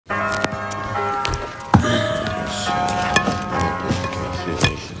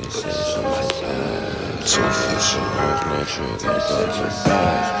official.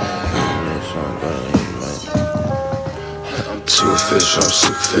 I'm too official, I'm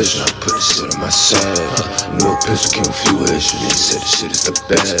superficial. I put this shit on myself. New pistol came with few issues. They said this shit is the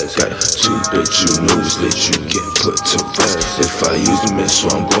best. Got a 2-bitch, you know it's lit, you get put to rest. If I use the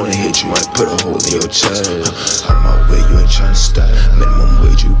missile, I'm gonna hit you, might put a hole in your chest. Out of my way, you ain't tryna stop. Minimum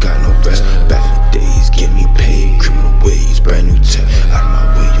wage, you got no rest. Back in the days, get me paid. Criminal ways, brand new tech. Out of my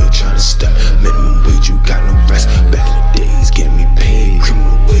way, you ain't tryna stop. Minimum wage, you got no rest. Back in the days, get me paid.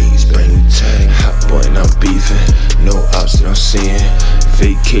 Criminal ways, brand new tech. Hot boy and I'm beefing. No ops that I'm seeing.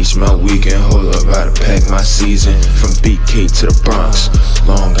 Vacation my weekend, hold up, I to pack my season. From BK to the Bronx,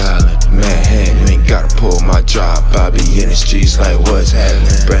 Long Island, Manhattan. You ain't gotta pull my job, Bobby in the streets like what's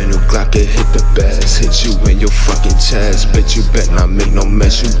happening. Brand new Glock, it hit the best. Hit you in your fucking chest. Bitch, you better not make no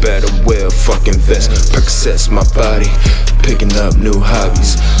mess. You better wear a fucking vest. Percocets my body, picking up new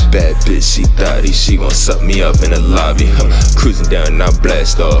hobbies. Bad bitch, she thotty, she gon' suck me up in the lobby. Cruising down and I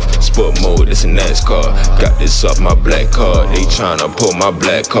blast off. Sport mode, it's a NASCAR. Got this off my black card. They tryna pull my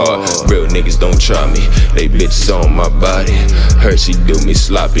black card. Real niggas don't try me. They bitches on my body. Heard she do me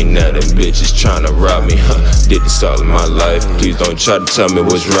sloppy. Now them bitches tryna rob me. Did this all in my life. Please don't try to tell me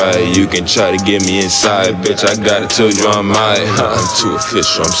what's right. You can try to get me inside. Bitch, I gotta tell you I'm right. I'm too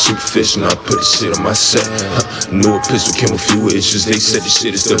official, I'm superficial. I put this shit on my set. New pistol came with few issues. They said this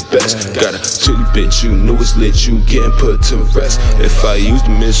shit is the best. Got a 2-bitch, you know it's lit, you getting put to rest. If I use the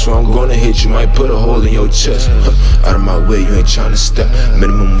missile, I'm gonna hit you, might put a hole in your chest. Out of my way, you ain't tryna stop.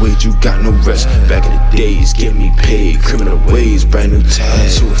 Minimum wage, you got no rest. Back in the days, get me paid. Criminal ways, brand new tag. I'm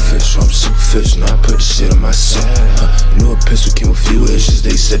too official, I'm superficial. I put this shit on my set. New pistol came with few issues.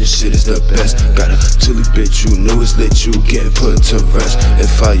 They said this shit is the best. Got a 2-bitch, you know it's lit, you getting put to rest.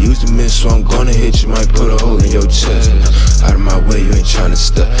 If I use the missile, I'm gonna hit you, might put a hole in your chest. Out of my way, you ain't tryna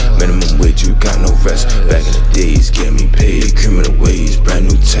stop. Minimum wage, you got no rest. Back in the days, get me paid. Criminal ways, brand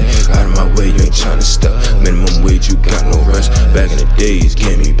new tech. Out of my way, you ain't tryna stop. Minimum wage, you got no rest. Back in the days,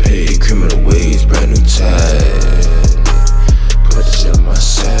 get me paid. Criminal ways, brand new tech. Put this shit on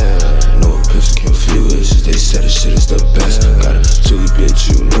myself. No pistol came with few issues. They said this shit is the best. Got a 2-bitch,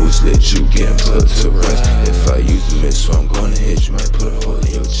 you know it's lit, you getting put to rest. If I use the missile, I'm gonna hit you, might put a hole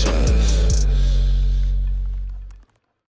in your chest.